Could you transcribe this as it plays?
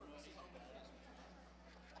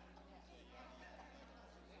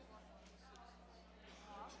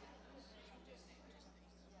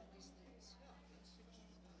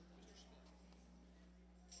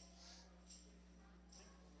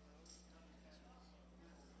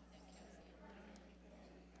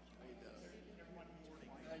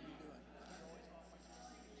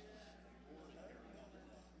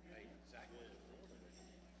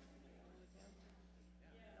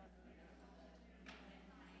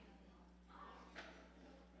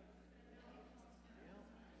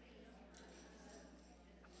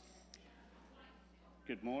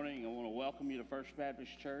Good morning. I want to welcome you to First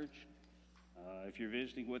Baptist Church. If you're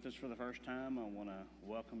visiting with us for the first time, I want to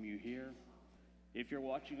welcome you here. If you're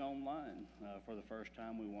watching online for the first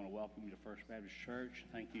time, we want to welcome you to First Baptist Church.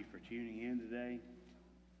 Thank you for tuning in today.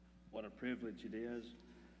 What a privilege it is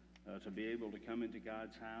to be able to come into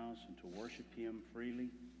God's house and to worship Him freely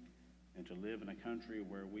and to live in a country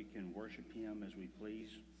where we can worship Him as we please,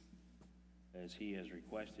 as He has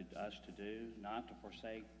requested us to do, not to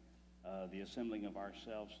forsake the assembling of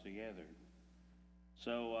ourselves together.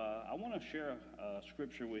 So I want to share a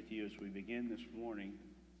scripture with you as we begin this morning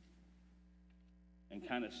and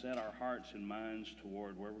kind of set our hearts and minds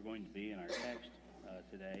toward where we're going to be in our text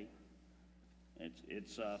today.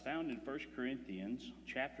 It's found in 1 Corinthians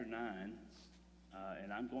chapter 9,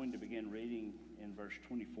 and I'm going to begin reading in verse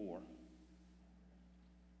 24.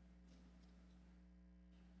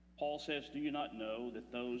 Paul says, "Do you not know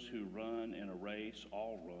that those who run in a race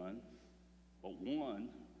all run, but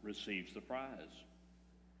one receives the prize?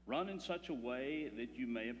 Run in such a way that you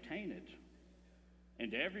may obtain it.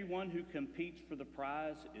 And everyone who competes for the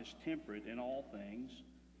prize is temperate in all things.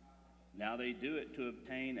 Now they do it to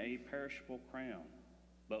obtain a perishable crown,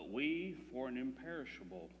 but we for an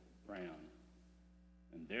imperishable crown.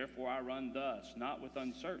 And therefore I run thus, not with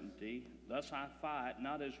uncertainty. Thus I fight,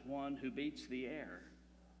 not as one who beats the air.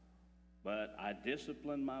 But I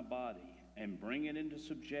discipline my body and bring it into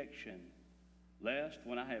subjection, lest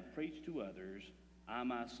when I have preached to others, I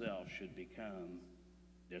myself should become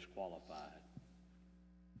disqualified."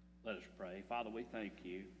 Let us pray. Father, we thank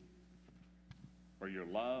you for your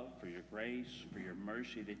love, for your grace, for your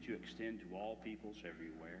mercy that you extend to all peoples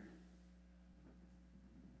everywhere,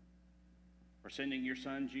 for sending your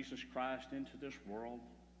Son, Jesus Christ, into this world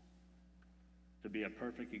to be a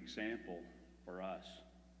perfect example for us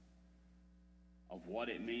of what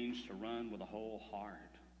it means to run with a whole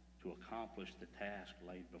heart to accomplish the task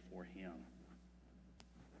laid before him,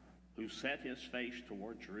 who set his face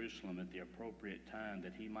toward Jerusalem at the appropriate time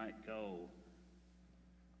that he might go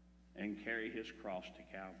and carry his cross to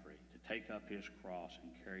Calvary, to take up his cross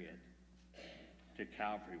and carry it to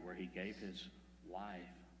Calvary, where he gave his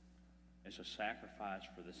life as a sacrifice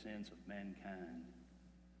for the sins of mankind,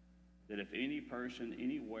 that if any person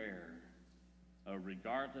anywhere,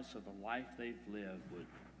 regardless of the life they've lived, would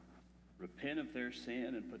repent of their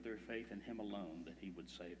sin and put their faith in him alone, that he would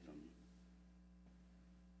save them.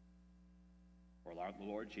 For the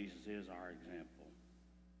Lord Jesus is our example.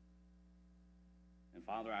 And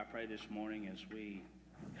Father, I pray this morning as we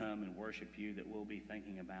come and worship you that we'll be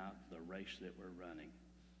thinking about the race that we're running.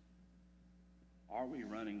 Are we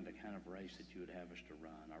running the kind of race that you would have us to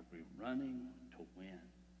run? Are we running to win?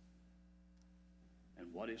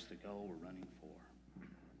 And what is the goal we're running for?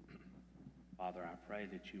 Father, I pray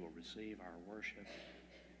that you will receive our worship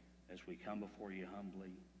as we come before you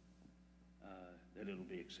humbly, that it'll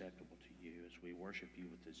be acceptable to you as we worship you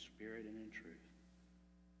with the Spirit and in truth.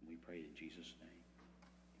 And we pray in Jesus' name.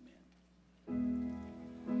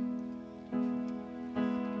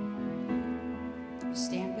 Amen.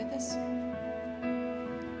 Stand with us.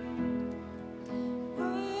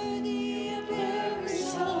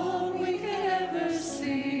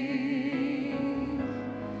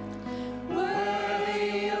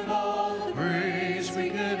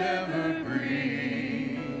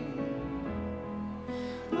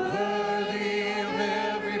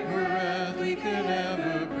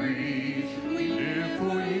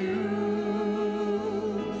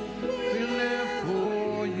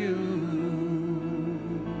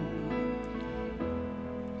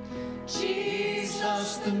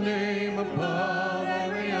 The name above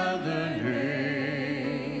every other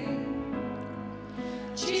name.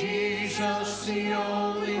 Jesus, the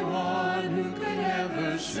only one who could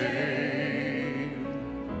ever save.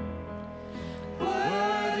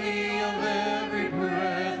 Worthy of every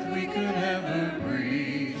breath we could ever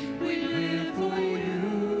breathe. We live for you.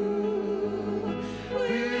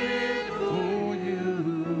 We live for you.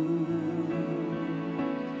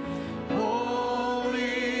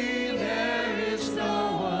 Holy, there is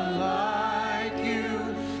no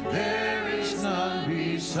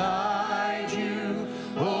beside you.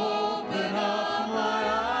 Open up my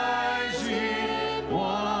eyes in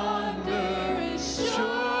wonder and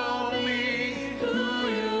show me who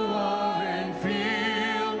you are and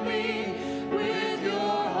fill me with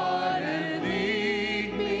your heart and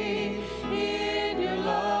lead me in your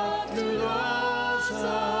love to those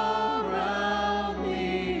around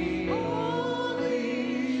me.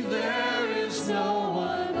 Holy, there is no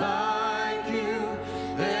one like you.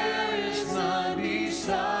 There is none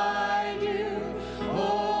beside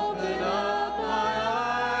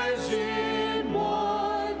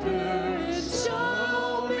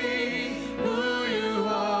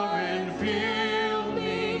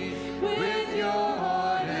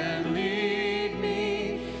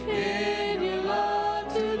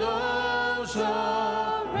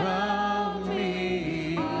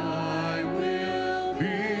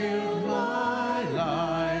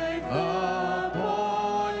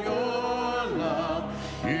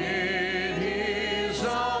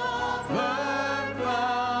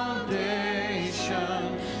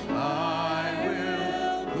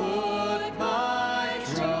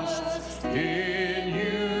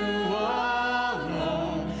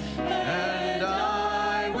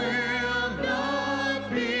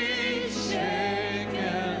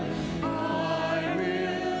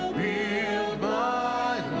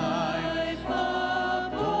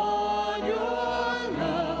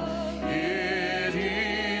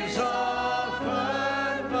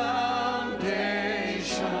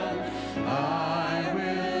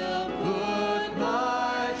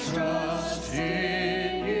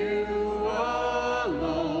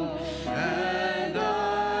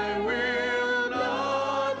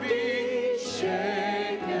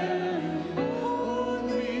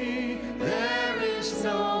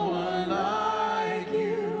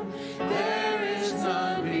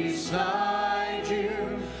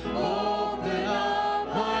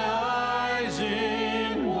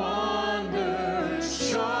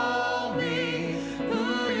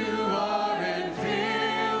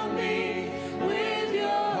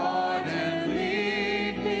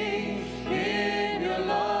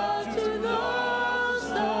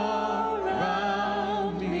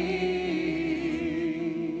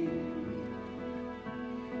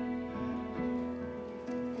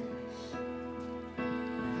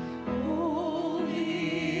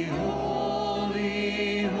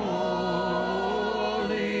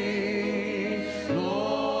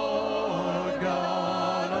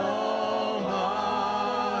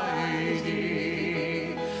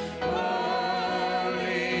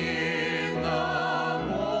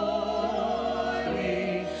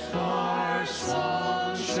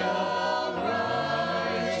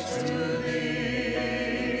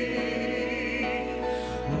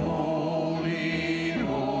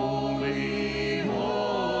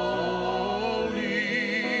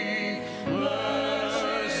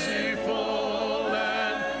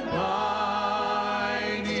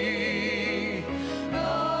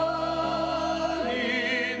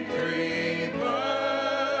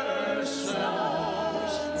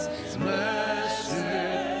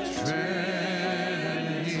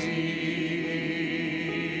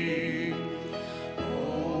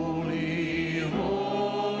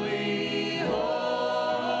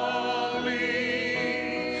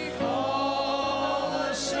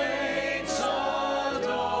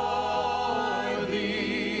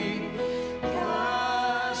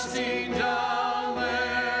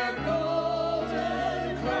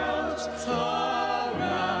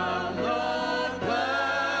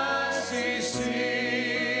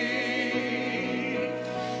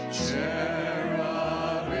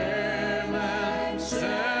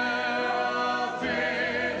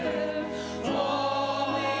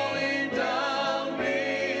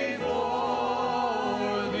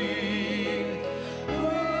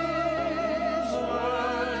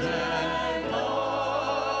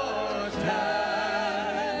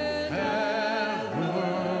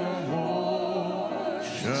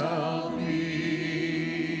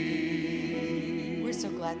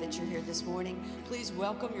glad that you're here this morning. Please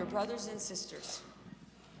welcome your brothers and sisters.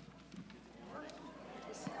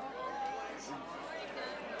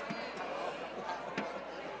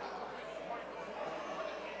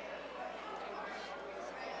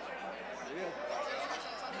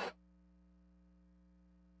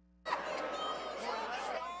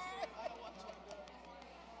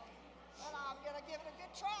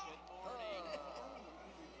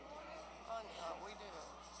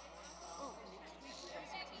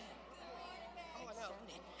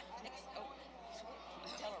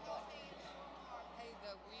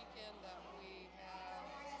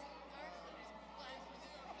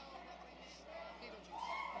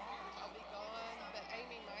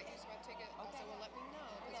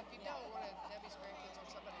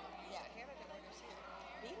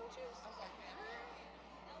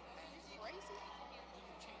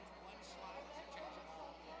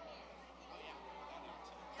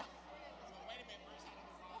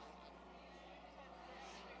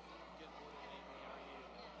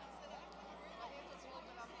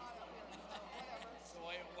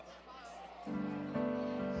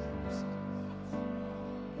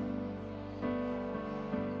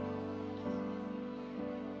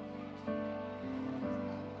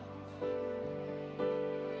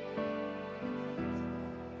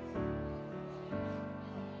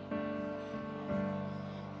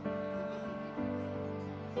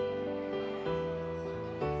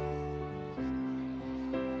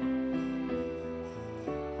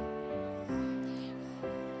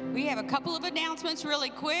 We have a couple of announcements really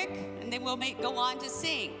quick, and then we'll go on to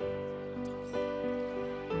sing.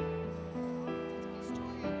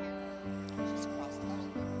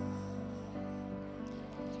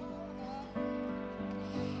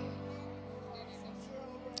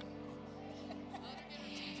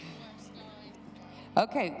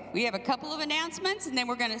 Okay, we have a couple of announcements, and then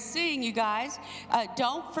we're going to sing, you guys.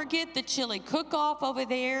 Don't forget the chili cook-off over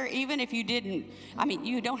there. Even if you didn't,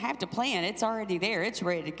 you don't have to plan. It's already there. It's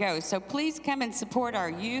ready to go. So please come and support our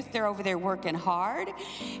youth. They're over there working hard.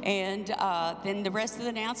 And then the rest of the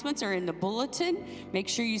announcements are in the bulletin. Make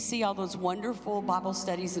sure you see all those wonderful Bible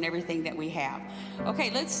studies and everything that we have. Okay,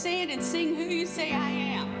 let's stand and sing Who You Say I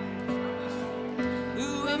Am.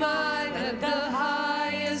 Who am I that the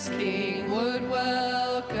highest King would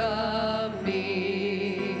welcome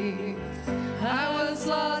me? I was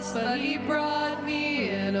lost, but he brought me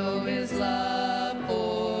in. Oh, his love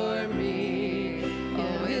for me.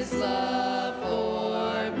 Oh, his love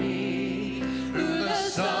for me. Who the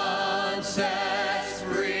Son sets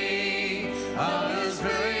free, oh, is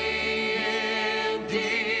free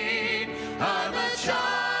indeed. I'm a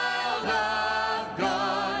child of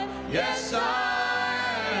God. Yes,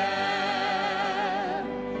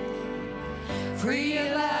 free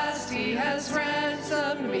at last, he has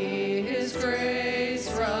ransomed me, his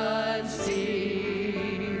grace runs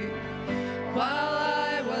deep. While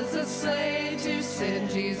I was a slave to sin,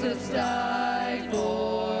 Jesus died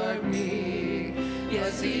for me.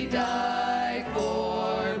 Yes, he died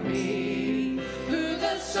for me. Who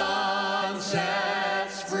the Son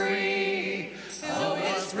sets free, oh,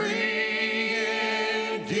 is free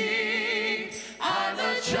indeed. I'm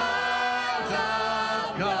a child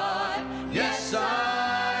of God. Yes, I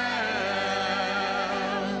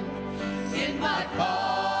am. In my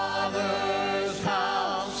Father's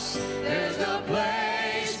house, there's a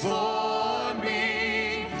place for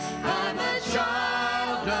me. I'm a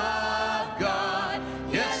child of God.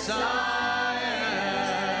 Yes, I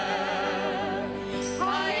am.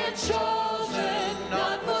 I am chosen,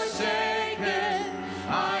 not forsaken.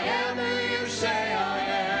 I am who you say I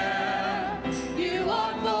am. You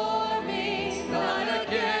are for me, not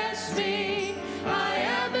against me. I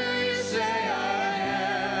am who you say I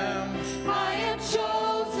am. I am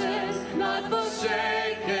chosen, not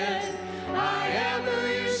forsaken. I am who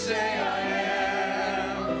you say I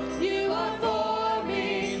am. You are for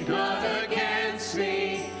me, not against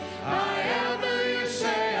me. I am who you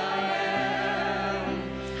say I am.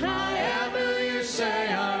 I am who you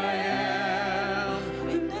say I am.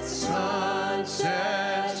 When the Son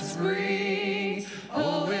sets free,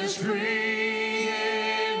 oh, is free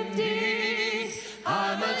indeed.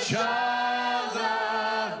 I'm a child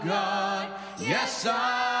of God. Yes, I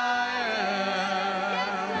am.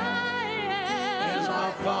 In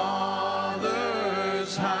my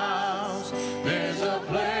Father's house, there's a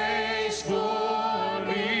place for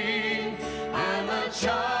me. I'm a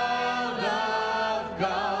child of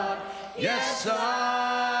God. Yes, I am.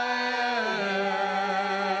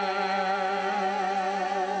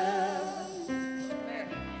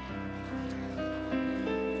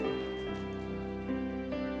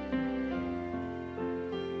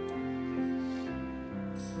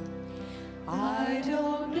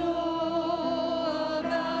 don't know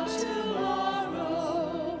about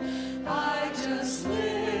tomorrow. I just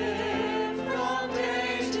live from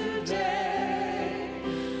day to day.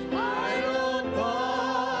 I don't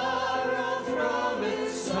borrow from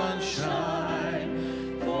its sunshine,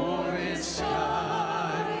 for its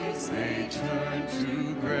skies may turn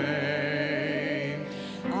to gray.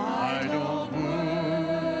 I don't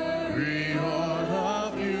worry o'er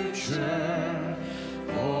the future,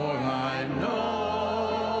 for I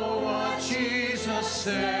know what Jesus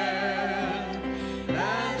said.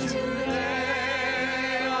 And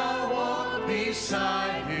today I'll walk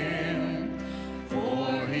beside him,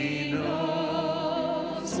 for he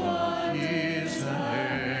knows what is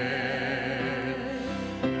ahead.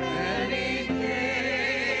 Many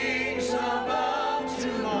things about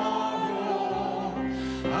tomorrow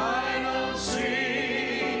I don't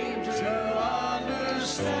seem to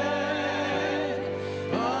understand,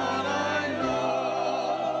 but I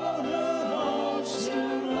know who holds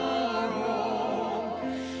tomorrow,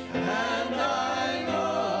 and I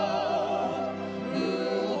know who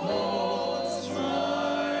holds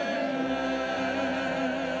my hand.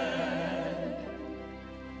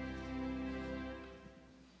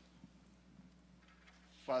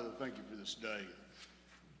 Father, thank you for this day.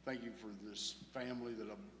 Thank you for this family that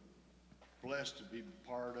I'm blessed to be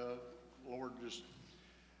part of. Lord, just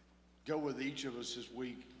go with each of us this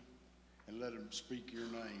week and let them speak your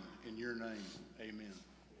name. In your name, amen.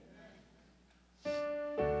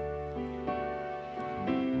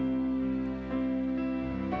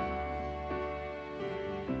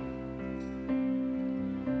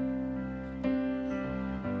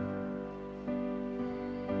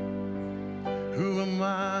 Who am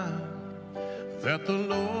I that the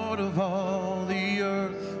Lord of all the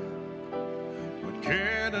earth would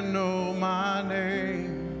care to know my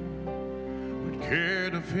name, would care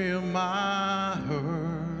to feel my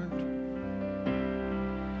hurt?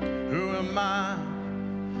 Who am I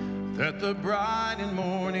that the bright and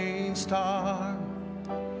morning star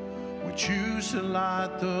would choose to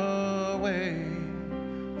light the way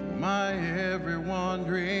for my every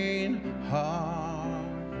wandering heart?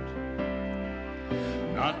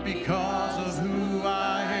 Not because of who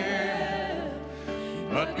I am,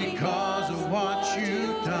 but because of what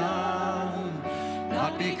you've done.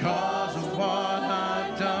 Not because of what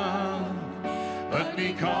I've done, but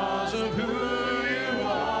because of who you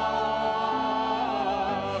are.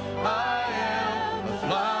 I am a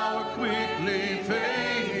flower quickly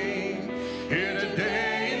fading, here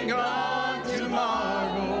today and gone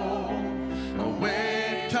tomorrow, a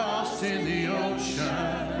wave tossed in the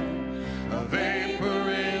ocean, a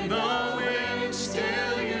vapor in the wind.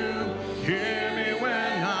 Still you hear me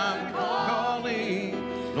when I'm calling.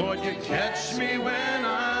 Lord, you catch me when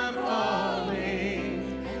I'm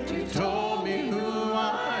falling. You told me who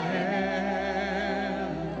I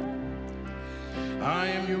am. I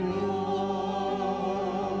am yours.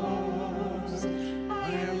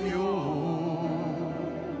 I am yours.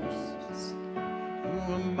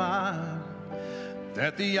 Who am I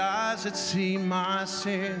that the eyes that see my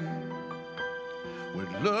sin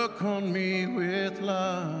would look on me with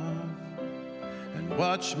love and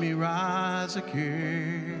watch me rise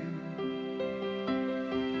again?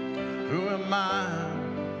 Who am I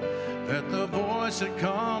that the voice that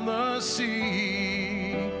calmed the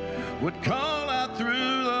sea would call out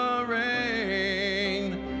through the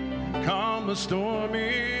rain and calm the storm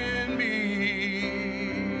in me?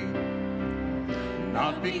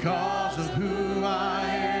 Not because of who I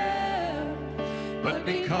am, but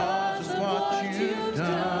because of what you've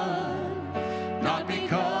done. Not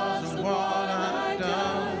because of what I've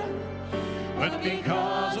done, but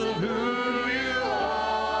because of who you are.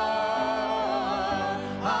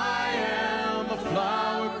 I am a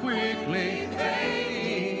flower quickly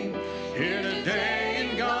fading, here today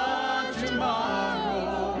and gone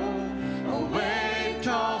tomorrow, a wave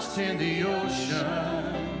tossed in the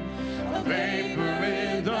ocean, a vapor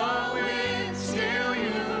in the wind. Still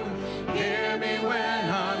you hear me when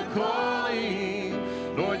I'm calling.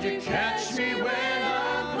 Lord, you catch me when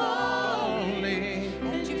I'm falling.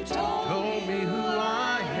 And you told me who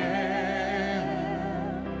I am.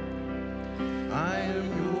 I am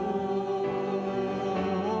yours.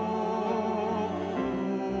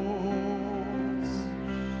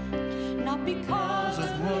 Not because Of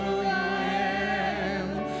who I am,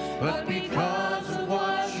 but because of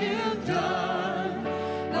what you've done,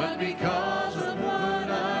 but because of what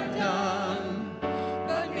I've done,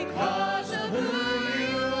 but because of who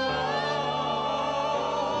you are.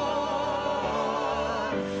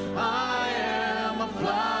 I am a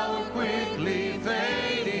flower quickly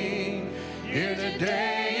fading, here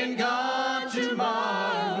today and gone tomorrow.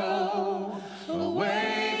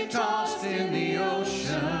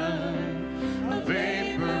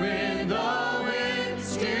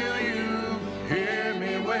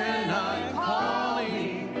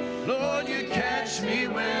 catch me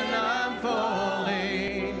when I'm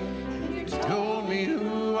falling. You told me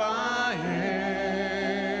who I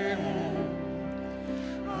am.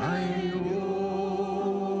 I am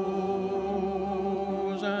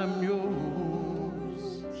yours, I'm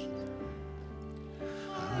yours.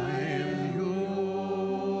 I am yours.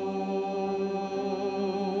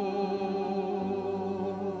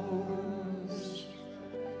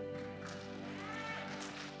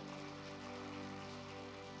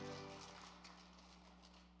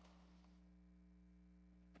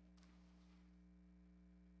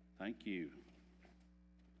 Thank you.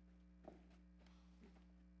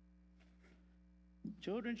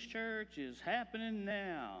 Children's Church is happening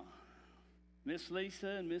now. Miss Lisa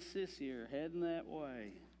and Miss Sissy are heading that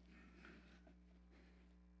way.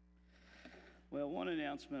 Well, one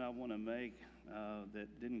announcement I want to make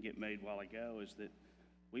that didn't get made a while ago is that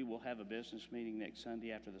we will have a business meeting next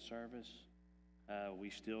Sunday after the service.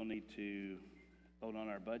 We still need to vote on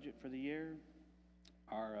our budget for the year,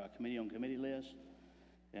 our committee on committee list,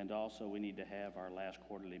 and also we need to have our last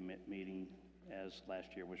quarterly meeting as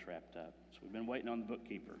last year was wrapped up. So we've been waiting on the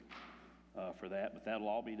bookkeeper for that, but that'll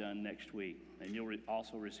all be done next week. And you'll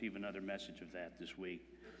also receive another message of that this week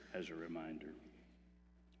as a reminder.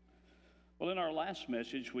 Well, in our last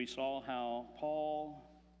message, we saw how Paul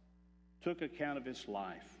took account of his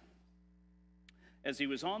life. As he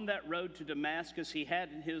was on that road to Damascus, he had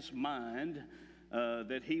in his mind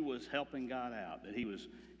that he was helping God out, that he was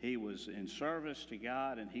in service to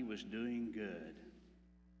God and he was doing good.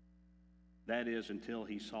 That is, until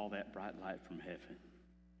he saw that bright light from heaven.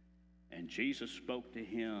 And Jesus spoke to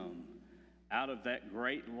him out of that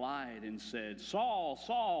great light and said, "Saul,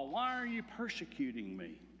 Saul, why are you persecuting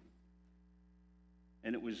me?"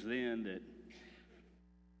 And it was then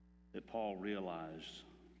that Paul realized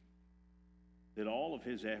that all of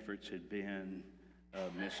his efforts had been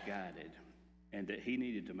misguided and that he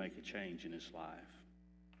needed to make a change in his life.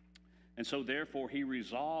 And so therefore he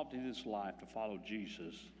resolved in his life to follow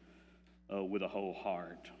Jesus with a whole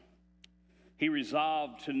heart. He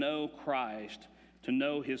resolved to know Christ, to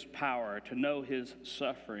know his power, to know his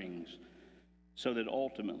sufferings, so that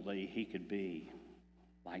ultimately he could be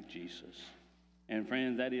like Jesus. And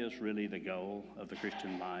friend, that is really the goal of the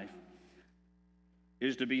Christian life,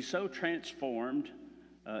 is to be so transformed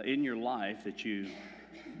in your life that you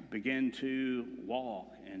begin to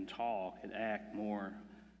walk and talk and act more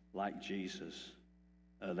like Jesus.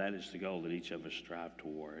 That is the goal that each of us strive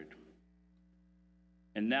toward.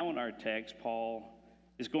 And now in our text, Paul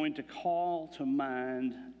is going to call to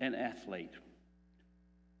mind an athlete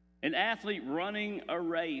running a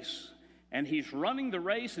race. And he's running the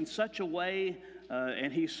race in such a way,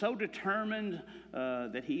 and he's so determined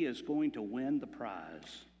that he is going to win the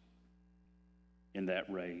prize in that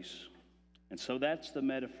race. And so that's the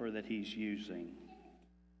metaphor that he's using.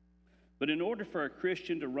 But in order for a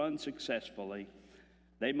Christian to run successfully,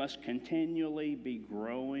 they must continually be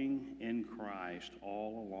growing in Christ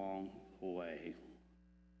all along the way.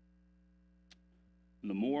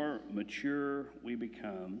 The more mature we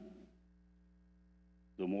become,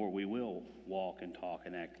 the more we will walk and talk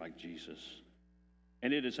and act like Jesus.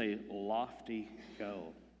 And it is a lofty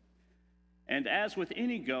goal. And as with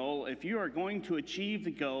any goal, if you are going to achieve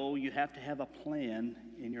the goal, you have to have a plan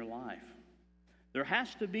in your life. There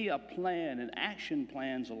has to be a plan and action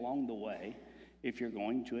plans along the way if you're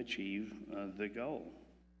going to achieve the goal.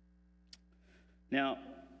 Now,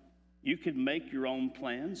 you can make your own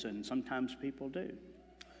plans, and sometimes people do.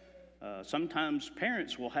 Sometimes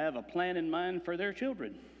parents will have a plan in mind for their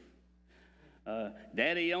children.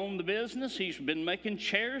 Daddy owned the business. He's been making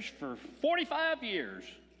chairs for 45 years.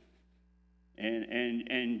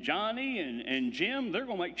 And Johnny and Jim, they're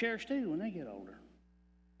going to make chairs too when they get older.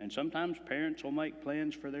 And sometimes parents will make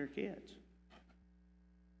plans for their kids.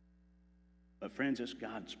 But friends, it's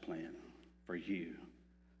God's plan for you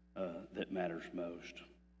that matters most.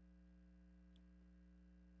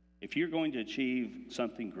 If you're going to achieve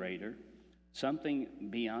something greater, something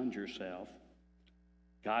beyond yourself,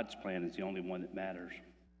 God's plan is the only one that matters.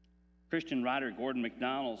 Christian writer Gordon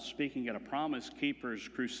MacDonald, speaking at a Promise Keepers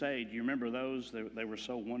crusade, you remember those? They were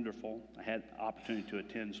so wonderful. I had the opportunity to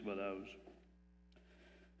attend some of those.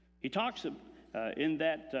 He talks in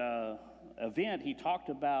that event, he talked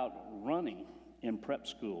about running in prep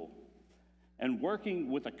school and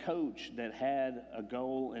working with a coach that had a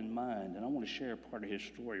goal in mind. And I want to share a part of his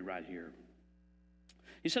story right here.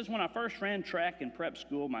 He says, "When I first ran track in prep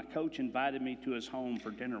school, my coach invited me to his home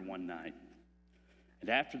for dinner one night. And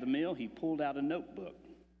after the meal, he pulled out a notebook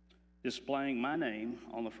displaying my name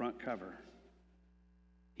on the front cover.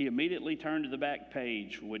 He immediately turned to the back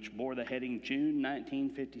page, which bore the heading June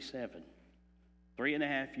 1957.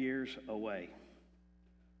 3.5 years away.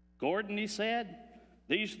 Gordon, he said,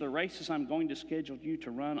 these are the races I'm going to schedule you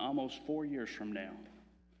to run almost 4 years from now.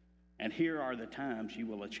 And here are the times you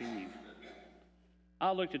will achieve.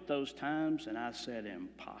 I looked at those times and I said,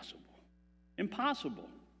 impossible. Impossible.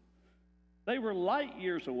 They were light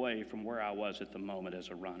years away from where I was at the moment as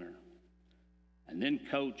a runner. And then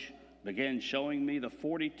Coach began showing me the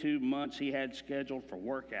 42 months he had scheduled for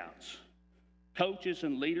workouts. Coaches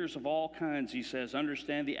and leaders of all kinds, he says,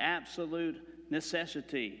 understand the absolute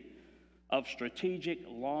necessity of strategic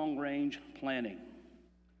long-range planning.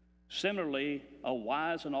 Similarly, a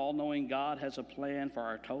wise and all-knowing God has a plan for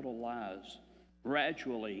our total lives.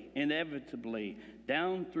 Gradually, inevitably,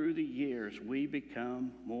 down through the years, we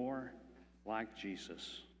become more like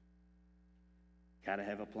Jesus. Got to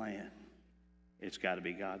have a plan. It's got to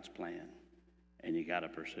be God's plan, and you got to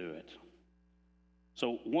pursue it.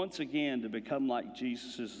 So once again, to become like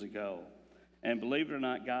Jesus is the goal. And believe it or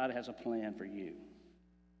not, God has a plan for you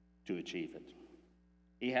to achieve it.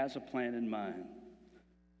 He has a plan in mind.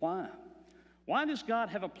 Why? Why does God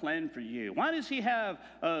have a plan for you? Why does he have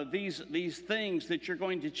these things that you're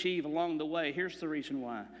going to achieve along the way? Here's the reason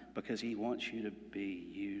why. Because he wants you to be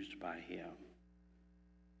used by him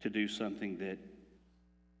to do something that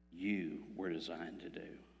you were designed to do.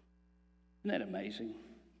 Isn't that amazing?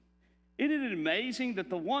 Isn't it amazing that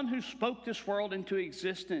the one who spoke this world into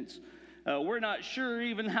existence, we're not sure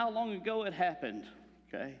even how long ago it happened,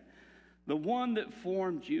 okay? The one that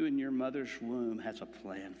formed you in your mother's womb has a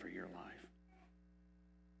plan for your life.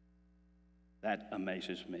 That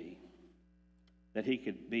amazes me, that he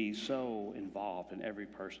could be so involved in every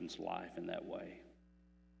person's life in that way.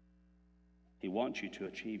 He wants you to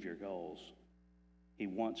achieve your goals. He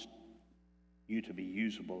wants you to be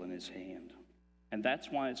usable in his hand. And that's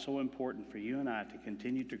why it's so important for you and I to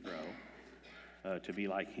continue to grow, to be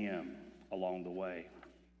like him along the way,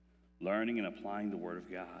 learning and applying the Word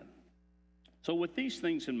of God. So with these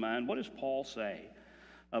things in mind, what does Paul say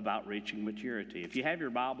about reaching maturity? If you have your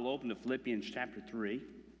Bible open to Philippians chapter 3,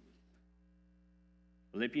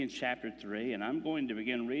 Philippians chapter 3, and I'm going to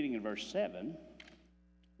begin reading in verse 7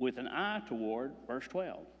 with an eye toward verse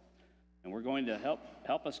 12. And we're going to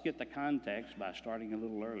help us get the context by starting a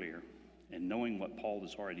little earlier and knowing what Paul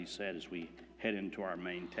has already said as we head into our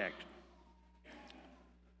main text.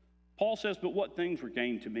 Paul says, "But what things were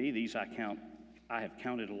gained to me, these I have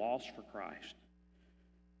counted loss for Christ.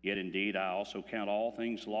 Yet indeed I also count all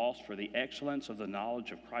things lost for the excellence of the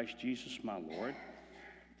knowledge of Christ Jesus my Lord,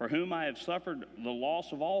 for whom I have suffered the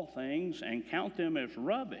loss of all things, and count them as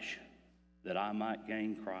rubbish, that I might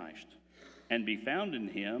gain Christ, and be found in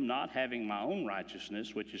him, not having my own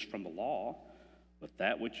righteousness, which is from the law, but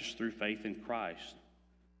that which is through faith in Christ,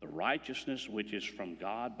 the righteousness which is from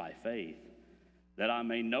God by faith, that I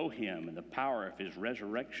may know him and the power of his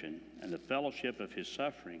resurrection and the fellowship of his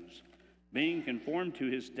sufferings, being conformed to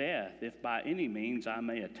his death, if by any means I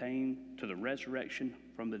may attain to the resurrection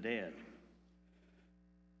from the dead."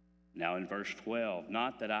 Now in verse 12,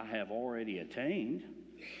 "Not that I have already attained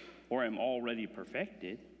or am already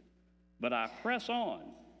perfected, but I press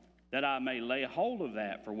on, that I may lay hold of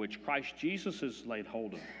that for which Christ Jesus has laid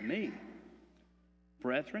hold of me.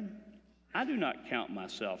 Brethren, I do not count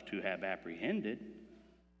myself to have apprehended,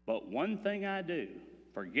 but one thing I do,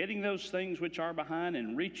 forgetting those things which are behind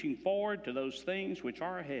and reaching forward to those things which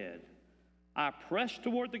are ahead, I press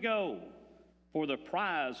toward the goal for the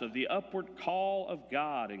prize of the upward call of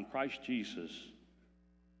God in Christ Jesus.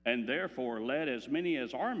 And therefore let as many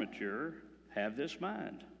as are mature have this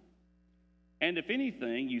mind. And if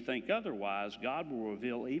anything you think otherwise, God will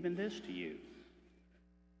reveal even this to you.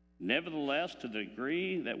 Nevertheless, to the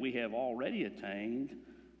degree that we have already attained,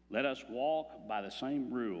 let us walk by the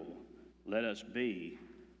same rule. Let us be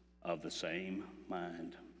of the same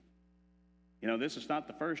mind." You know, this is not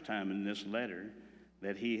the first time in this letter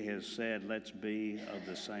that he has said, let's be of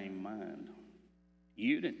the same mind.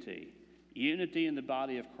 Unity in the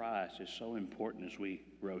body of Christ is so important as we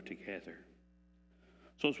grow together.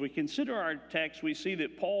 So as we consider our text, we see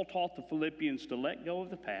that Paul taught the Philippians to let go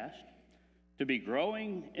of the past, to be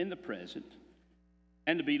growing in the present,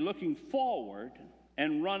 and to be looking forward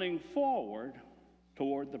and running forward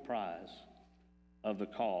toward the prize of the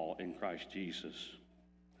call in Christ Jesus.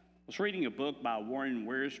 I was reading a book by Warren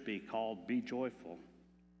Wiersbe called Be Joyful.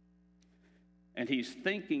 And he's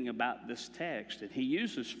thinking about this text, and he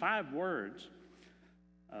uses 5 words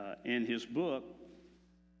in his book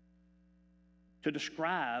to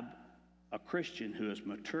describe a Christian who is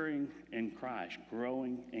maturing in Christ,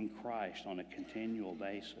 growing in Christ on a continual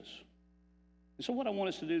basis. And so what I want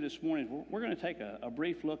us to do this morning, we're going to take a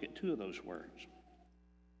brief look at 2 of those words.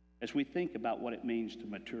 as we think about what it means to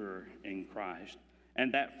mature in Christ.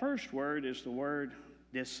 And that first word is the word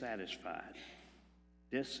dissatisfied.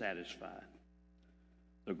 Dissatisfied.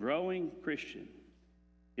 The growing Christian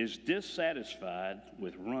is dissatisfied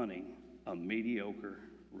with running a mediocre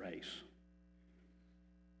race.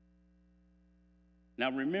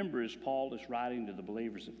 Now remember, as Paul is writing to the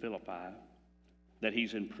believers at Philippi, that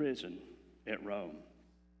he's in prison at Rome.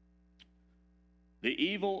 The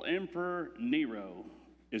evil Emperor Nero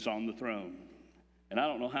is on the throne. And I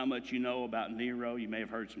don't know how much you know about Nero. You may have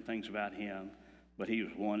heard some things about him, but he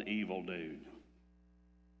was one evil dude.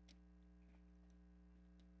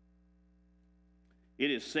 It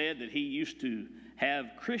is said that he used to have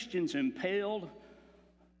Christians impaled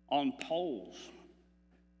on poles,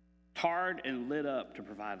 tarred and lit up to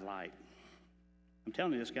provide light. I'm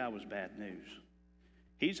telling you, this guy was bad news.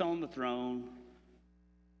 He's on the throne.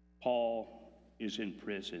 Paul is in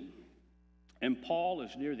prison. And Paul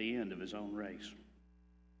is near the end of his own race.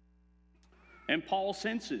 And Paul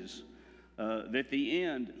senses that the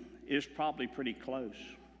end is probably pretty close.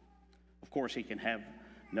 Of course, he can have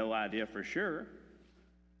no idea for sure.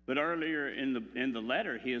 But earlier in the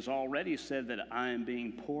letter, he has already said that I am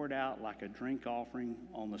being poured out like a drink offering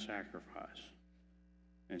on the sacrifice.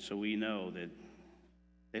 And so we know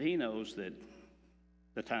that he knows that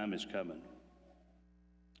the time is coming.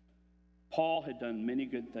 Paul had done many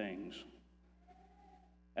good things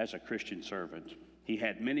as a Christian servant. He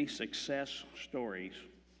had many success stories.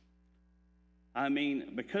 I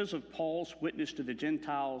mean, because of Paul's witness to the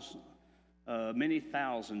Gentiles, many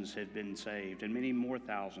thousands had been saved, and many more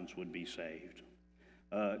thousands would be saved.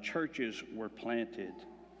 Churches were planted.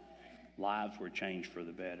 Lives were changed for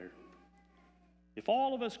the better. If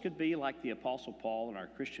all of us could be like the Apostle Paul in our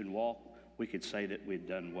Christian walk, we could say that we'd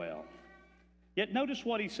done well. Yet notice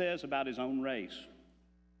what he says about his own race.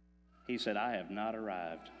 He said, I have not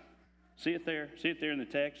arrived. See it there? See it there in the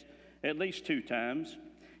text? At least 2 times.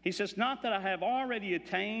 He says, not that I have already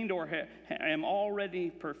attained or am already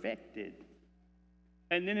perfected.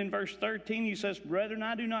 And then in verse 13 he says, brethren,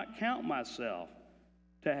 I do not count myself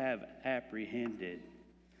to have apprehended.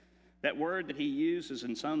 That word that he uses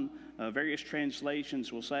in some various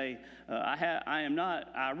translations will say,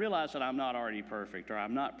 I realize that I'm not already perfect, or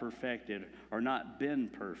I'm not perfected, or not been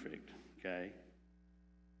perfect, okay?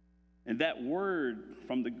 And that word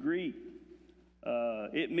from the Greek,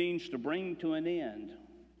 it means to bring to an end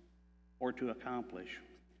or to accomplish.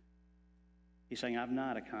 He's saying, I've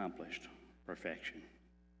not accomplished perfection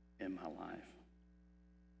in my life.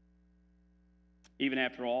 Even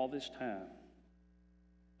after all this time,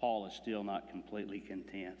 Paul is still not completely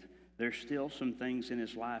content. There's still some things in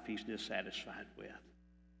his life he's dissatisfied with.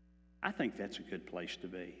 I think that's a good place to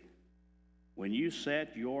be. When you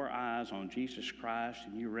set your eyes on Jesus Christ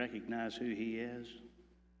and you recognize who he is,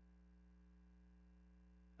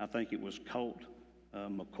 I think it was Colt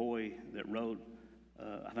McCoy that wrote,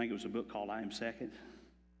 I think it was a book called I Am Second.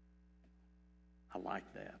 I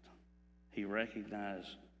like that. He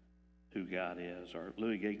recognized who God is. Or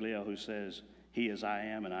Louis Giglio, who says, he is I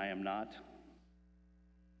am and I am not.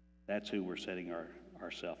 That's who we're setting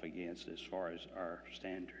ourselves against as far as our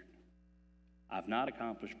standard. I've not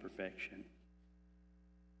accomplished perfection.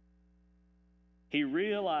 He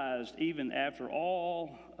realized even after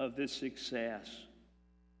all of this success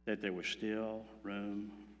that there was still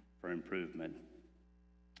room for improvement.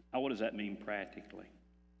 Now, what does that mean practically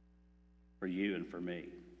for you and for me?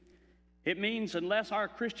 It means unless our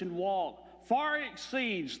Christian walk far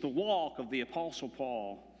exceeds the walk of the Apostle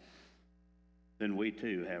Paul, then we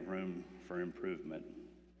too have room for improvement.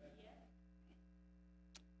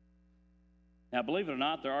 Now, believe it or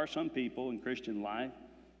not, there are some people in Christian life,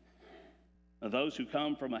 those who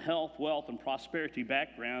come from a health, wealth, and prosperity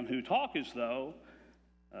background, who talk as though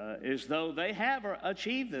they have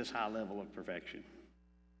achieved this high level of perfection.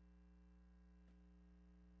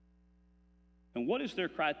 And what is their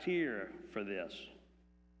criteria for this?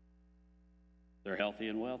 They're healthy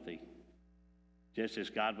and wealthy, just as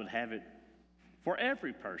God would have it for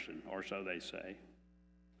every person, or so they say.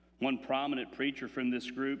 One prominent preacher from this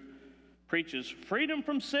group preaches freedom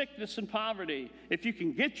from sickness and poverty. If you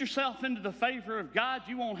can get yourself into the favor of God,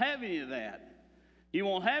 you won't have any of that. You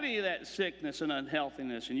won't have any of that sickness and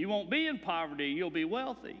unhealthiness, and you won't be in poverty. You'll be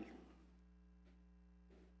wealthy.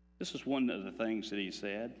 This is one of the things that he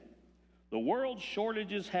said. The world's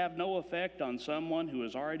shortages have no effect on someone who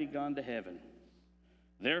has already gone to heaven.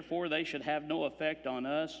 Therefore, they should have no effect on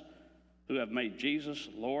us who have made Jesus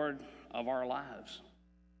Lord of our lives.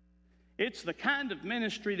 It's the kind of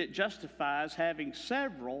ministry that justifies having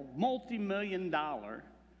several multi-million-dollar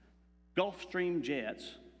Gulfstream jets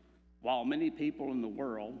while many people in the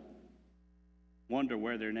world wonder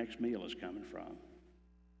where their next meal is coming from.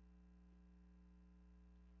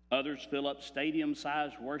 Others fill up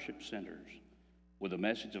stadium-sized worship centers with a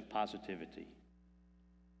message of positivity.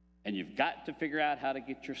 And you've got to figure out how to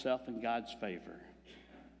get yourself in God's favor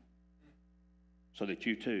so that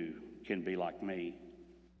you too can be like me.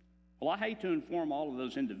 Well, I hate to inform all of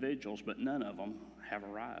those individuals, but none of them have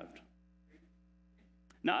arrived.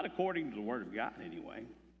 Not according to the Word of God, anyway.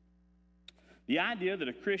 The idea that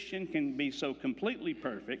a Christian can be so completely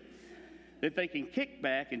perfect that they can kick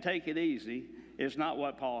back and take it easy is not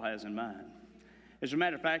what Paul has in mind. As a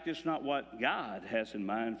matter of fact, it's not what God has in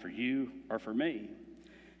mind for you or for me.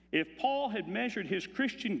 If Paul had measured his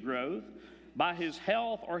Christian growth by his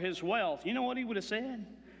health or his wealth, you know what he would have said?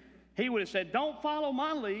 He would have said, don't follow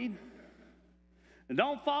my lead.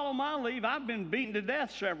 Don't follow my lead. I've been beaten to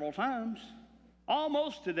death several times,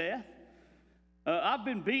 almost to death. I've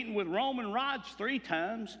been beaten with Roman rods 3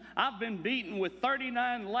 times. I've been beaten with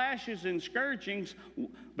 39 lashes and scourgings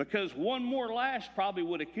because one more lash probably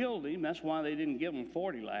would have killed him. That's why they didn't give him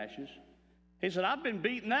 40 lashes. He said, I've been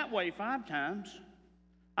beaten that way 5 times.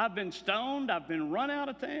 I've been stoned. I've been run out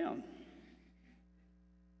of town.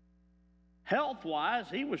 Health-wise,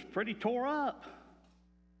 he was pretty tore up.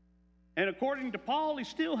 And according to Paul, he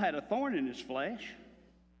still had a thorn in his flesh.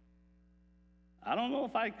 I don't know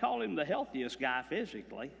if I'd call him the healthiest guy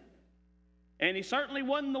physically. And he certainly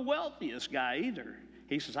wasn't the wealthiest guy either.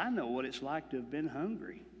 He says, I know what it's like to have been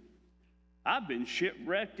hungry. I've been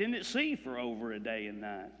shipwrecked in at sea for over a day and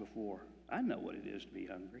night before. I know what it is to be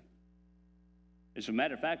hungry. As a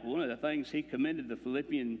matter of fact, one of the things he commended the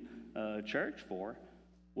Philippian church for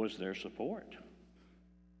was their support,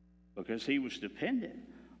 because he was dependent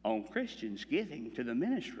on Christians giving to the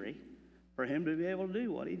ministry for him to be able to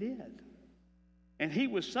do what he did. And he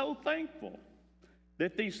was so thankful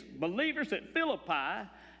that these believers at Philippi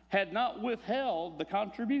had not withheld the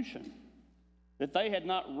contribution, that they had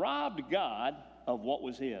not robbed God of what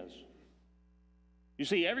was his. You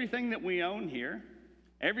see, everything that we own here,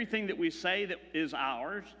 everything that we say that is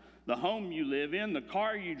ours, the home you live in, the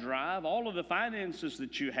car you drive, all of the finances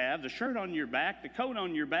that you have, the shirt on your back, the coat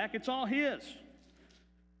on your back, it's all his.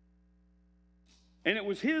 And it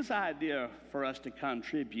was his idea for us to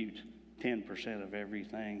contribute 10% of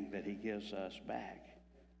everything that he gives us back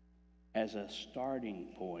as a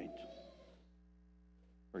starting point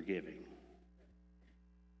for giving.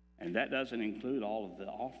 And that doesn't include all of the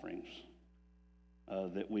offerings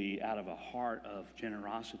that we, out of a heart of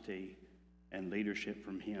generosity and leadership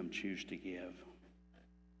from him, choose to give.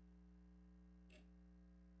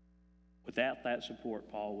 Without that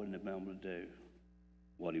support, Paul wouldn't have been able to do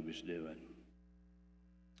what he was doing.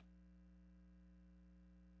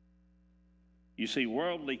 You see,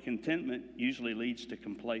 worldly contentment usually leads to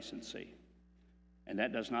complacency, and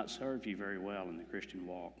that does not serve you very well in the Christian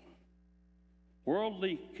walk.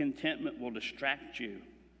 Worldly contentment will distract you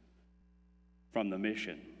from the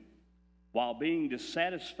mission, while being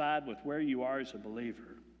dissatisfied with where you are as a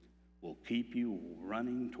believer will keep you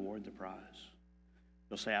running toward the prize.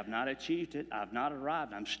 You'll say, I've not achieved it, I've not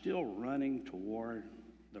arrived, I'm still running toward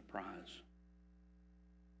the prize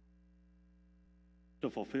to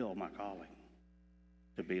fulfill my calling,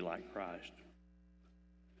 to be like Christ.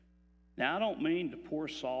 Now, I don't mean to pour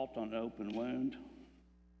salt on an open wound,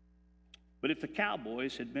 but if the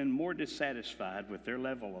Cowboys had been more dissatisfied with their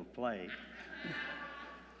level of play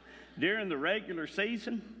during the regular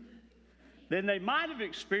season, then they might have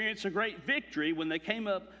experienced a great victory when they came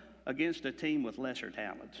up against a team with lesser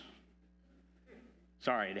talent.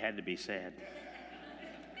 Sorry, it had to be said.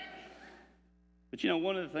 But you know,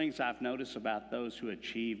 one of the things I've noticed about those who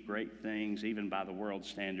achieve great things, even by the world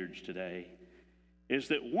standards today, is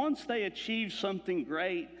that once they achieve something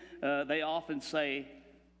great, they often say,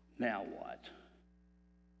 now what?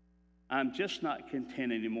 I'm just not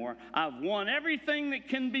content anymore. I've won everything that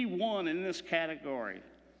can be won in this category.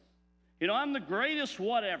 You know, I'm the greatest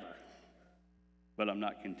whatever, but I'm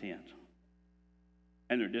not content.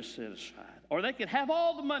 And they're dissatisfied. Or they could have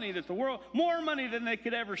all the money that the world, more money than they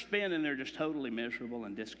could ever spend, and they're just totally miserable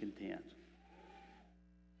and discontent.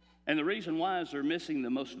 And the reason why is they're missing the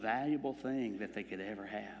most valuable thing that they could ever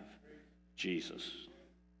have, Jesus.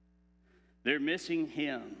 They're missing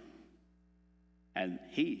him. And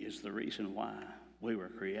he is the reason why we were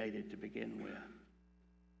created to begin with.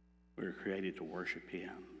 We were created to worship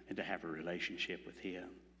him and to have a relationship with him.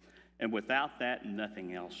 And without that,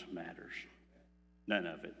 nothing else matters. None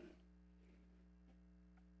of it.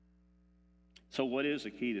 So what is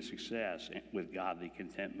the key to success with godly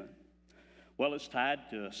contentment? Well, it's tied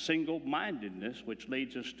to single-mindedness, which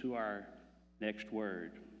leads us to our next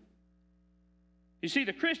word. You see,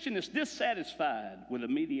 the Christian is dissatisfied with a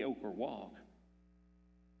mediocre walk,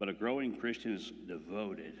 but a growing Christian is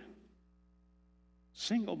devoted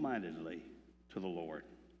single-mindedly to the Lord.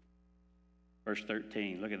 Verse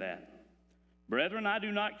 13, look at that. Brethren, I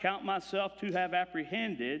do not count myself to have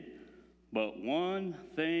apprehended, but one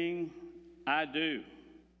thing I do.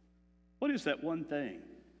 What is that one thing?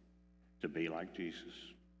 To be like Jesus.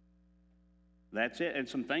 That's it. And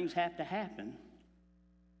some things have to happen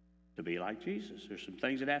to be like Jesus. There's some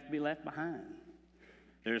things that have to be left behind.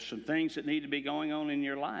 There's some things that need to be going on in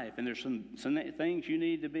your life, and there's some things you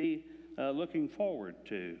need to be looking forward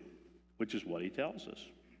to, which is what he tells us.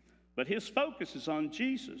 But his focus is on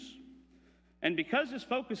Jesus. And because his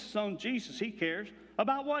focus is on Jesus, he cares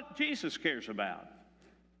about what Jesus cares about.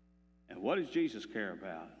 And what does Jesus care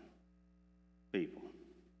about? People.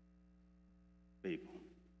 People.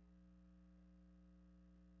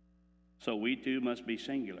 So we too must be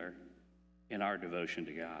singular in our devotion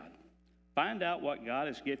to God. Find out what God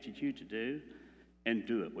has gifted you to do and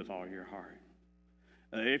do it with all your heart.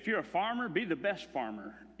 If you're a farmer, be the best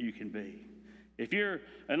farmer you can be. If you're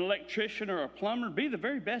an electrician or a plumber, be the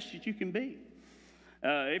very best that you can be.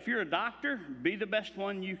 If you're a doctor, be the best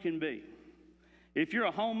one you can be. If you're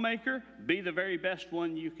a homemaker, be the very best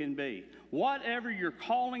one you can be. Whatever your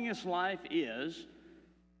calling in life is,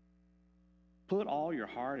 put all your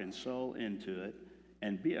heart and soul into it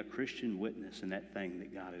and be a Christian witness in that thing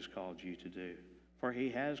that God has called you to do. For he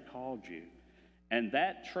has called you. And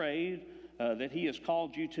that trade that he has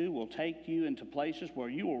called you to will take you into places where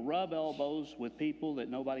you will rub elbows with people that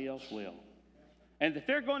nobody else will. And if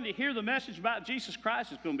they're going to hear the message about Jesus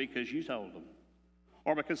Christ, it's going to be because you told them.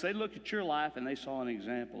 Or because they looked at your life and they saw an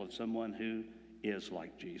example of someone who is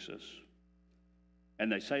like Jesus.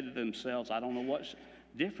 And they say to themselves, I don't know what's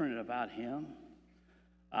different about him.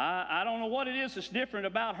 I don't know what it is that's different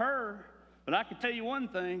about her, but I can tell you one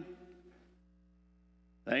thing.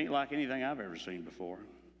 They ain't like anything I've ever seen before.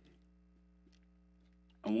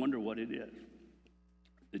 I wonder what it is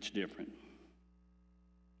that's different.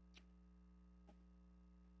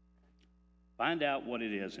 Find out what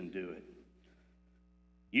it is and do it.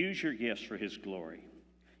 Use your gifts for his glory.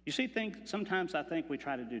 You see, sometimes I think we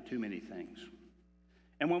try to do too many things.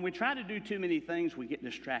 And when we try to do too many things, we get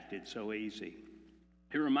distracted so easy.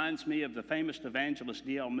 It reminds me of the famous evangelist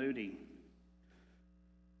D.L. Moody.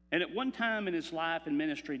 And at one time in his life and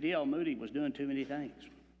ministry, D.L. Moody was doing too many things.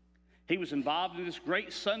 He was involved in this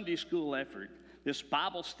great Sunday school effort, this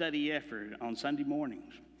Bible study effort on Sunday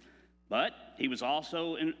mornings. But he was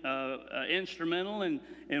also instrumental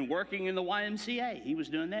in working in the YMCA. He was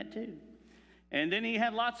doing that too. And then he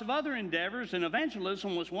had lots of other endeavors, and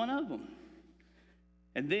evangelism was one of them.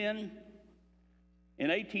 And then in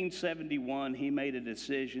 1871, he made a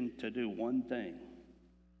decision to do one thing,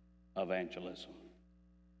 evangelism.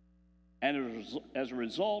 And as a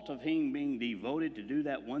result of him being devoted to do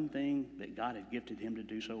that one thing that God had gifted him to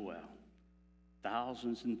do so well,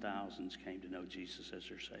 thousands and thousands came to know Jesus as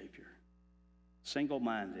their Savior.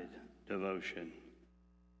 Single-minded devotion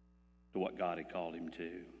to what God had called him to.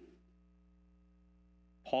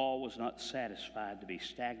 Paul was not satisfied to be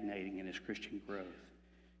stagnating in his Christian growth.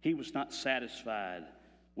 He was not satisfied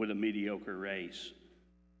with a mediocre race,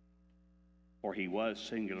 for he was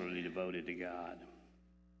singularly devoted to God.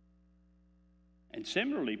 And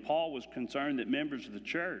similarly, Paul was concerned that members of the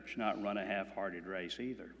church not run a half-hearted race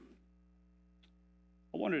either.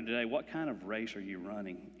 I wonder today, what kind of race are you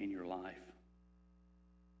running in your life?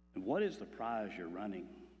 And what is the prize you're running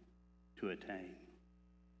to attain?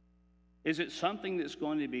 Is it something that's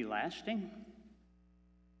going to be lasting?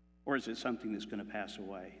 Or is it something that's going to pass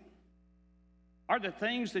away? Are the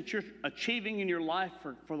things that you're achieving in your life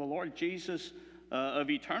for the Lord Jesus of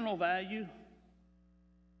eternal value?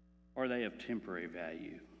 Or are they of temporary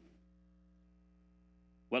value?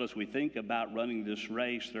 Well, as we think about running this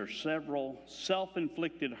race, there are several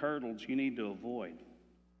self-inflicted hurdles you need to avoid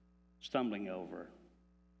stumbling over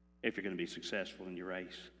if you're going to be successful in your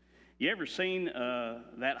race. You ever seen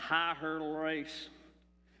that high hurdle race?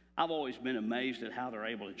 I've always been amazed at how they're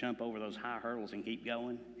able to jump over those high hurdles and keep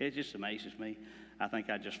going. It just amazes me. I think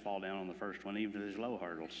I'd just fall down on the first one, even if there's low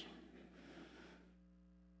hurdles.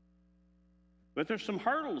 But there's some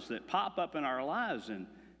hurdles that pop up in our lives,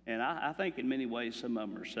 and I think in many ways some of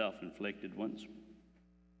them are self-inflicted ones.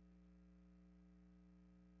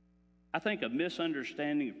 I think a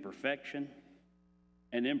misunderstanding of perfection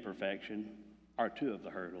and imperfection are two of the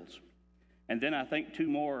hurdles. And then I think two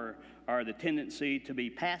more are the tendency to be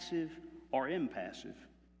passive or impassive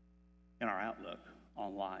in our outlook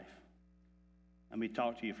on life. Let me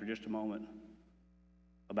talk to you for just a moment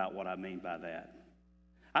about what I mean by that.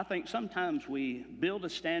 I think sometimes we build a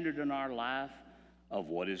standard in our life of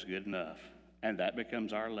what is good enough, and that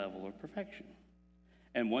becomes our level of perfection.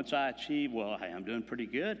 And once I achieve, well, hey, I'm doing pretty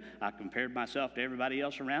good. I compared myself to everybody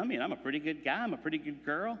else around me, and I'm a pretty good guy. I'm a pretty good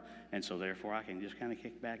girl. And so therefore, I can just kind of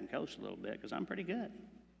kick back and coast a little bit because I'm pretty good.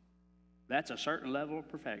 That's a certain level of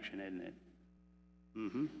perfection, isn't it?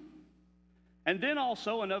 Mm-hmm. And then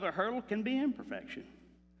also another hurdle can be imperfection.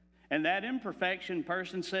 And that imperfection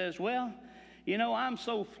person says, well, you know, I'm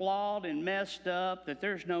so flawed and messed up that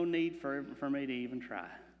there's no need for me to even try.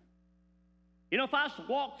 You know, if I was to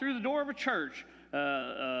walk through the door of a church,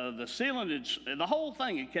 the ceiling, the whole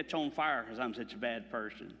thing would catch on fire because I'm such a bad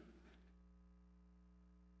person.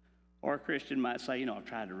 Or a Christian might say, you know, I've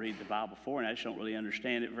tried to read the Bible before and I just don't really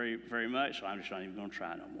understand it very, very much, so I'm just not even going to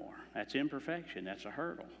try no more. That's imperfection. That's a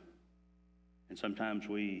hurdle. And sometimes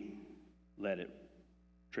we let it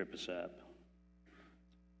trip us up.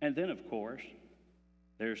 And then, of course,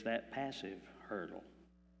 there's that passive hurdle.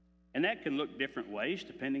 And that can look different ways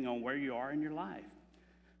depending on where you are in your life.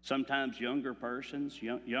 Sometimes younger persons,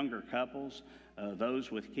 younger couples, those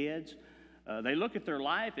with kids, they look at their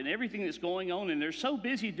life and everything that's going on, and they're so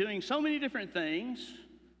busy doing so many different things,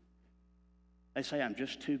 they say, I'm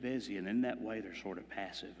just too busy. And in that way, they're sort of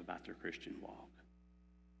passive about their Christian walk,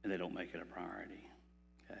 and they don't make it a priority.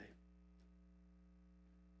 Okay?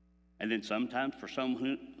 And then sometimes for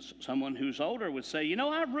someone who's older would say, you know,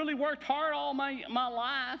 I've really worked hard all my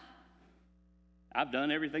life. I've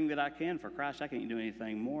done everything that I can for Christ. I can't do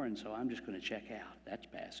anything more, and so I'm just going to check out. That's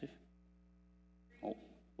passive. Oh,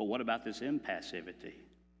 but what about this impassivity?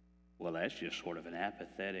 Well, that's just sort of an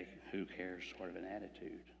apathetic, who cares sort of an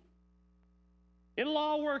attitude. It'll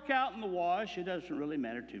all work out in the wash. It doesn't really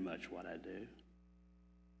matter too much what I do.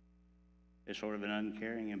 It's sort of an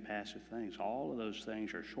uncaring and passive thing. All of those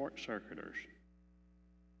things are short-circuiters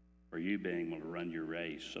for you being able to run your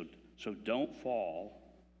race. So don't fall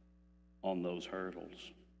on those hurdles.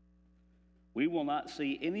 We will not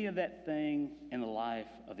see any of that thing in the life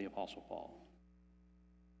of the Apostle Paul.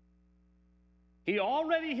 He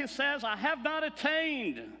already says, I have not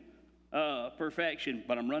attained perfection,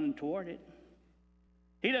 but I'm running toward it.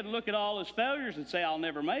 He doesn't look at all his failures and say, I'll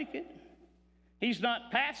never make it. He's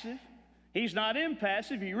not passive. He's not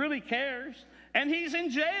impassive. He really cares. And he's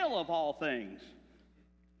in jail of all things.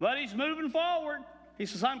 But he's moving forward. He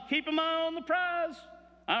says, I'm keeping my eye on the prize.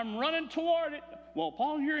 I'm running toward it. Well,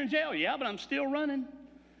 Paul, you're in jail. Yeah, but I'm still running.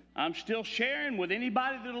 I'm still sharing with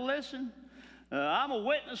anybody that'll listen. I'm a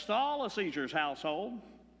witness to all of Caesar's household.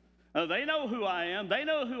 They know who I am. They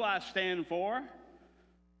know who I stand for.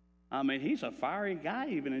 I mean, he's a fiery guy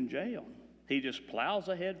even in jail. He just plows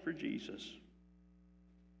ahead for Jesus.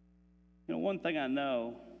 You know, one thing I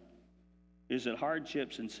know is that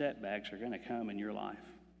hardships and setbacks are going to come in your life.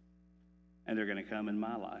 And they're going to come in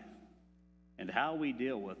my life. And how we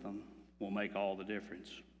deal with them will make all the difference.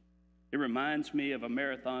 It reminds me of a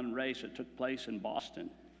marathon race that took place in Boston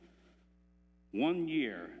 1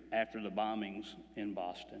 year after the bombings in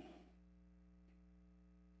Boston.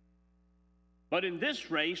 But in this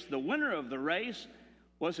race, the winner of the race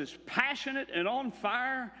was as passionate and on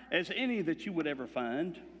fire as any that you would ever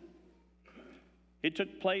find. It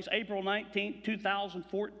took place April 19,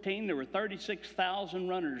 2014. There were 36,000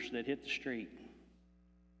 runners that hit the street,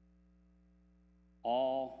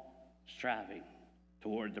 all striving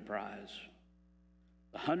toward the prize,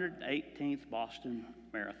 the 118th Boston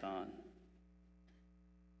Marathon.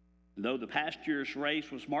 Though the past year's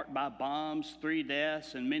race was marked by bombs, 3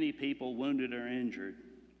 deaths, and many people wounded or injured,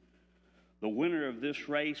 the winner of this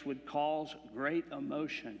race would cause great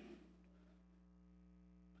emotion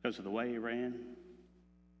because of the way he ran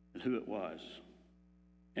and who it was.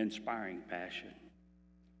 Inspiring passion.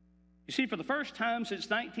 You see, for the first time since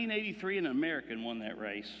 1983, an American won that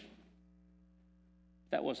race.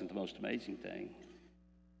 That wasn't the most amazing thing.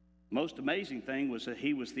 The most amazing thing was that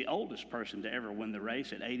he was the oldest person to ever win the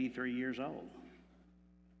race at 83 years old.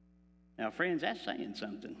 Now, friends, that's saying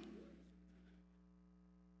something.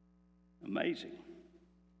 Amazing.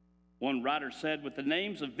 One writer said, with the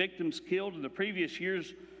names of victims killed in the previous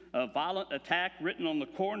year's violent attack written on the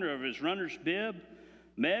corner of his runner's bib,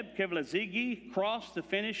 Meb Keflezighi crossed the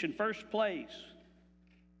finish in first place.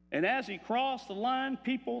 And as he crossed the line,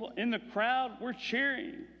 people in the crowd were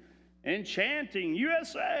cheering and chanting,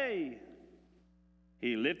 USA!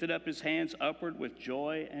 He lifted up his hands upward with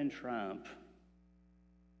joy and triumph.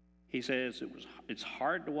 He says, it's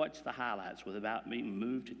hard to watch the highlights without being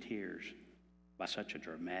moved to tears by such a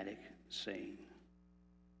dramatic scene.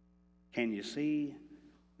 Can you see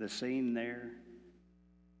the scene there?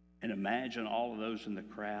 And imagine all of those in the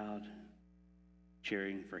crowd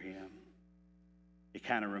cheering for him. It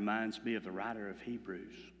kind of reminds me of the writer of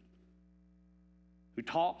Hebrews, who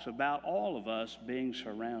talks about all of us being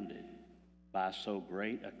surrounded by so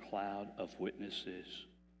great a cloud of witnesses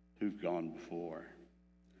who've gone before.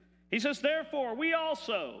 He says, therefore, we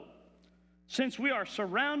also, since we are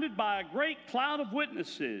surrounded by a great cloud of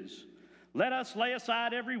witnesses, let us lay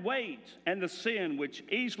aside every weight and the sin which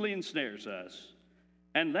easily ensnares us,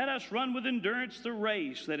 and let us run with endurance the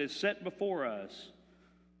race that is set before us,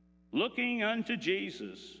 looking unto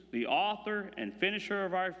Jesus, the author and finisher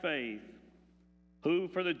of our faith, who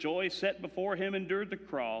for the joy set before him endured the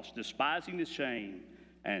cross, despising the shame,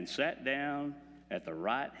 and sat down at the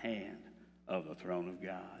right hand of the throne of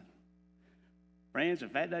God. Friends,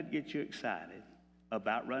 if that doesn't get you excited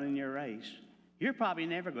about running your race, you're probably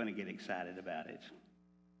never going to get excited about it.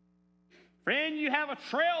 Friend, you have a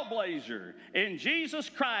trailblazer in Jesus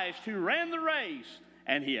Christ who ran the race,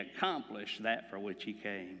 and he accomplished that for which he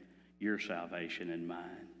came, your salvation and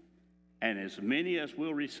mine. And as many as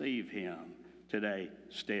will receive him today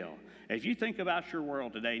still. As you think about your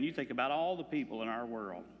world today, and you think about all the people in our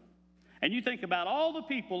world, and you think about all the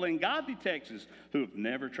people in Godly, Texas who have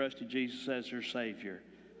never trusted Jesus as their Savior,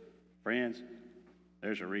 friends,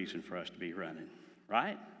 there's a reason for us to be running,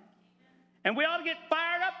 right? And we ought to get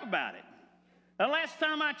fired up about it. The last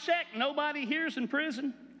time I checked, nobody here's in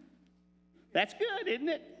prison. That's good, isn't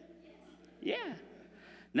it? Yeah.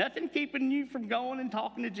 Nothing keeping you from going and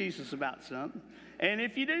talking to Jesus about something. And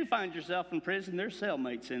if you do find yourself in prison, there's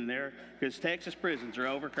cellmates in there, because Texas prisons are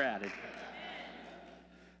overcrowded.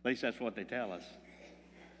 At least that's what they tell us.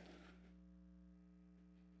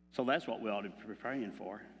 So that's what we ought to be praying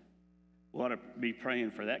for. We ought to be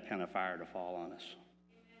praying for that kind of fire to fall on us.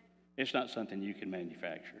 It's not something you can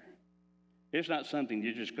manufacture. It's not something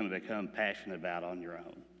you're just going to become passionate about on your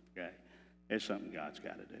own. Okay? It's something God's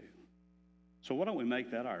got to do. So why don't we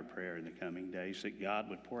make that our prayer in the coming days, that God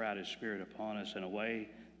would pour out his Spirit upon us in a way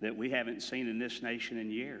that we haven't seen in this nation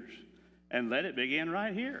in years. And let it begin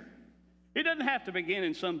right here. It doesn't have to begin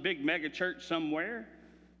in some big mega church somewhere.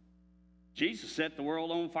 Jesus set the world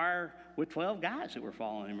on fire with 12 guys that were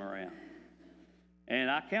following him around. And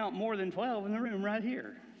I count more than 12 in the room right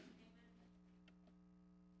here.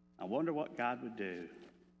 I wonder what God would do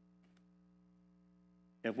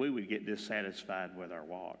if we would get dissatisfied with our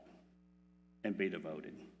walk and be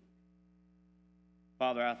devoted.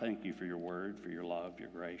 Father, I thank you for your word, for your love, your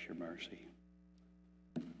grace, your mercy.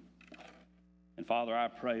 And Father, I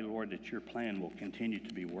pray, Lord, that your plan will continue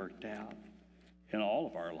to be worked out in all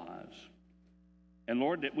of our lives. And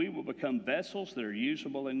Lord, that we will become vessels that are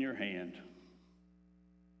usable in your hand.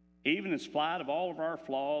 Even in spite of all of our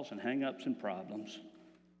flaws and hang-ups and problems,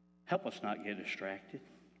 help us not get distracted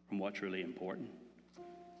from what's really important.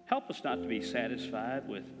 Help us not to be satisfied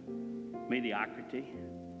with mediocrity,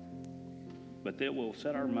 but that we'll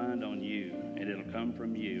set our mind on you, and it'll come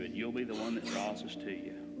from you, and you'll be the one that draws us to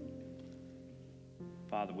you.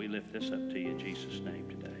 Father, we lift this up to you in Jesus' name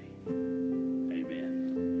today.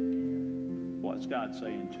 Amen. What's God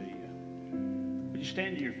saying to you? Would you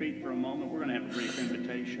stand to your feet for a moment? We're going to have a brief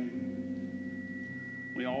invitation.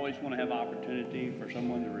 We always want to have opportunity for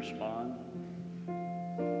someone to respond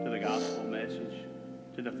to the gospel message,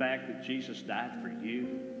 to the fact that Jesus died for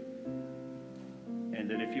you, and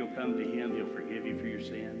that if you'll come to him, he'll forgive you for your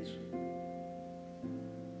sins,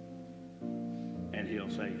 and he'll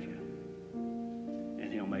save you,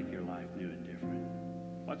 and he'll make your life new and different.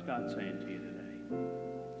 What's God saying to you today?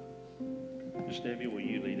 Miss Debbie, will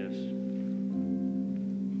you lead us?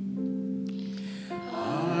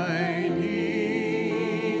 I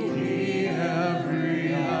need thee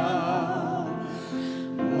every hour,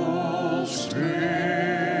 most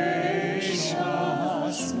gracious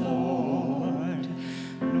Lord.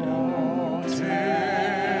 No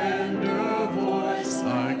tender voice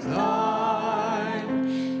like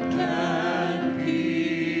thine can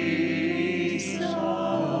peace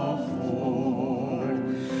afford.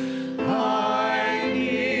 I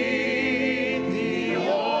need thee,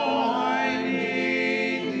 oh, I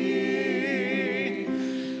need thee.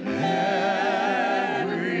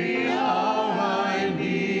 Every hour I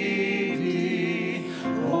need thee.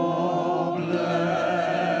 Oh,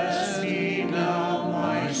 bless me now,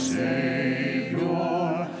 my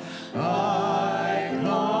Savior. I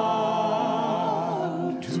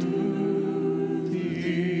come to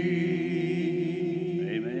thee.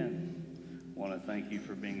 Amen. I want to thank you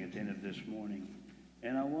for being attentive this morning.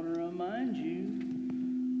 And I want to remind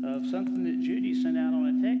you of something that Judy sent out on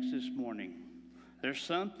a text this morning. There's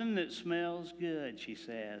something that smells good, she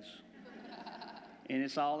says. And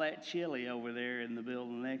it's all that chili over there in the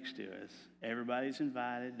building next to us. Everybody's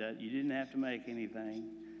invited. You didn't have to make anything.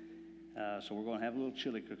 So we're going to have a little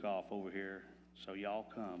chili cook-off over here. So y'all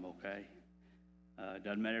come, okay?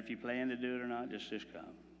 Doesn't matter if you plan to do it or not, just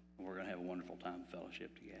come. And we're going to have a wonderful time of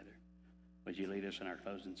fellowship together. Would you lead us in our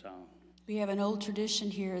closing song? We have an old tradition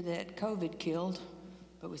here that COVID killed,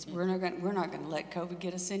 but we're not going to let COVID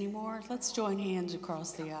get us anymore. Let's join hands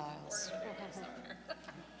across the aisles.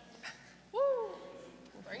 Woo!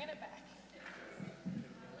 Bringing it back.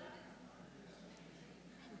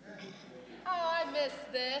 Oh, I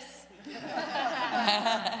missed this.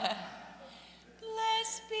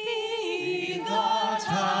 Blessed be the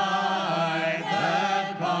Tie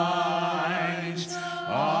that binds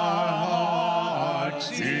our hearts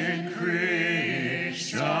in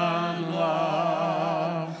Christian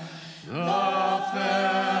love, the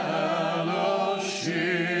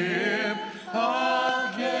fellowship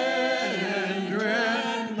of kindred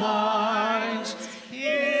minds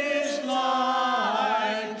is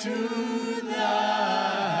like to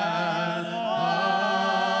that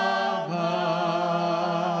above.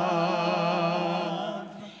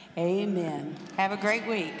 Amen. Have a great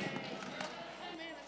week.